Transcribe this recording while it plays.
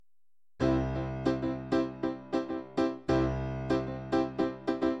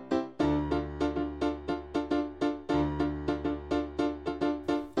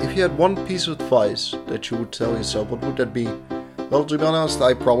if you had one piece of advice that you would tell yourself, what would that be? Well, to be honest,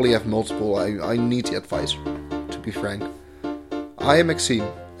 I probably have multiple. I need the advice, to be frank. I am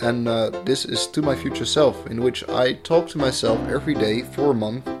Maxime, and this is To My Future Self, in which I talk to myself every day for a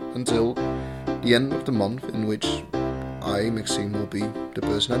month until the end of the month, in which I, Maxime, will be the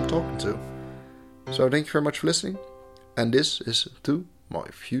person I'm talking to. So thank you very much for listening, and this is To My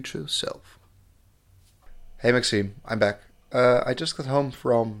Future Self. Hey Maxime, I'm back. I just got home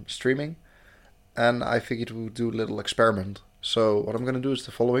from streaming, and I figured we would do a little experiment. So what I'm going to do is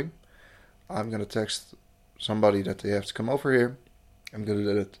the following. I'm going to text somebody that they have to come over here. I'm going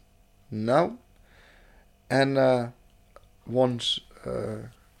to do it now. And once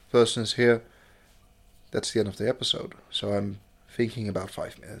person is here, that's the end of the episode. So I'm thinking about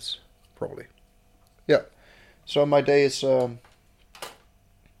 5 minutes, probably. Yeah. So my day is, well,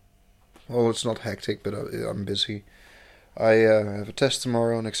 it's not hectic, but I'm busy. I have a test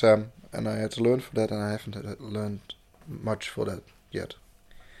tomorrow, an exam, and I had to learn for that, and I haven't learned much for that yet.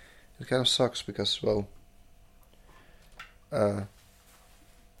 It kind of sucks because, well, I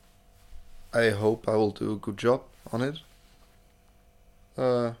hope I will do a good job on it.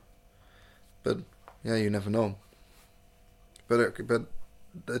 But yeah, you never know. But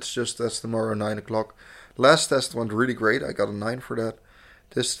that's tomorrow 9 o'clock. Last test went really great. I got a 9 for that.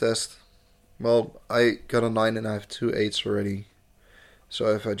 This test, well, I got a 9 and I have 2 8s already.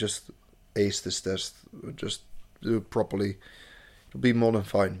 So if I just ace this test, just do it properly, it'll be more than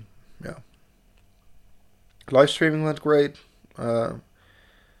fine. Yeah. Live streaming went great.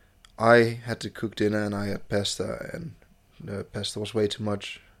 I had to cook dinner and I had pasta, and the pasta was way too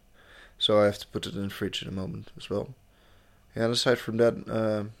much, so I have to put it in the fridge in a moment as well. Yeah, and aside from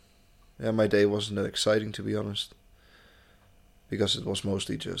that, my day wasn't that exciting, to be honest, because it was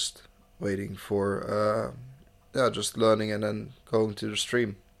mostly just waiting for, just learning and then going to the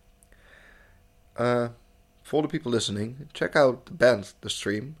stream. For the people listening, check out the band, The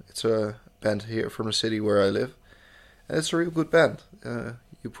Stream. It's a band here from the city where I live, and it's a real good band.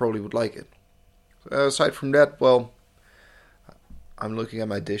 You probably would like it. Aside from that, well, I'm looking at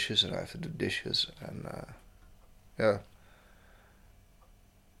my dishes and I have to do dishes, and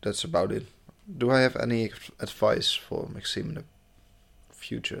that's about it. Do I have any advice for Maxime in the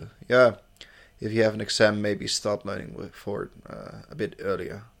future? Yeah, if you have an exam, maybe start learning for it a bit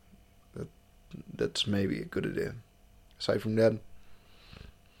earlier. That's maybe a good idea. Aside from that,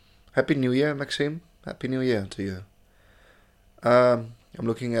 Happy New Year, Maxime. Happy New Year to you. I'm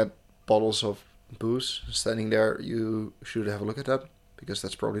looking at bottles of booze standing there. You should have a look at that, because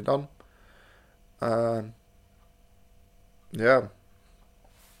that's probably done. Yeah.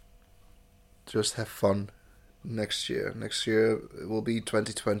 Just have fun next year. Next year it will be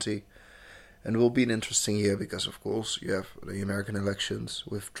 2020, and it will be an interesting year because, of course, you have the American elections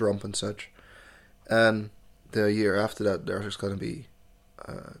with Trump and such. And the year after that, there's going to be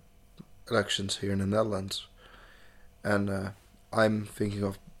elections here in the Netherlands. And I'm thinking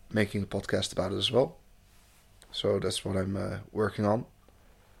of making a podcast about it as well. So that's what I'm working on.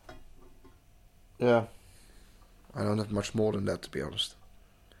 Yeah. I don't have much more than that, to be honest.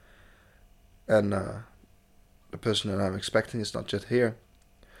 And the person that I'm expecting is not yet here.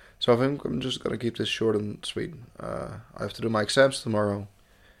 So I think I'm just going to keep this short and sweet. I have to do my exams tomorrow.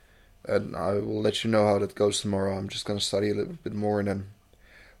 And I will let you know how that goes tomorrow. I'm just going to study a little bit more and then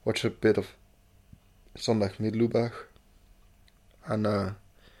watch a bit of Zondag met Lubach. And then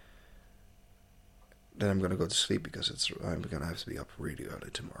I'm going to go to sleep because I'm going to have to be up really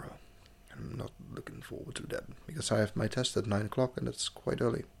early tomorrow. I'm not looking forward to that because I have my test at 9 o'clock and that's quite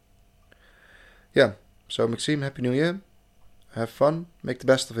early. Yeah, so Maxime, Happy New Year. Have fun, make the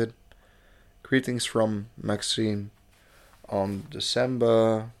best of it. Greetings from Maxime on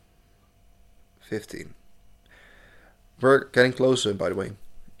December 15. We're getting closer, by the way,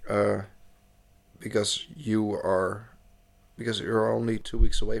 because you're only 2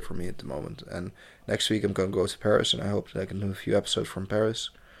 weeks away from me at the moment, and next week I'm going to go to Paris, and I hope that I can do a few episodes from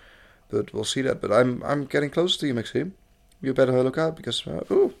Paris, but we'll see that. But I'm getting closer to you, Maxime. You better look out, because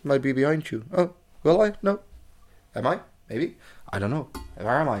might be behind you. Oh, will I? No. Am I? Maybe. I don't know.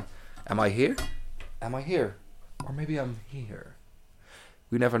 Where am I? Am I here? Am I here? Or maybe I'm here.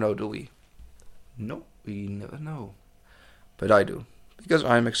 We never know, do we? No, we never know. But I do. Because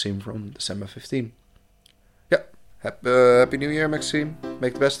I'm Maxime from December 15. Yeah. Happy New Year, Maxime.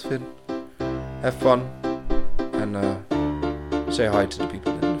 Make the best of it. Have fun. And say hi to the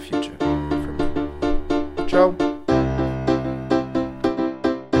people in the future. From me. Ciao.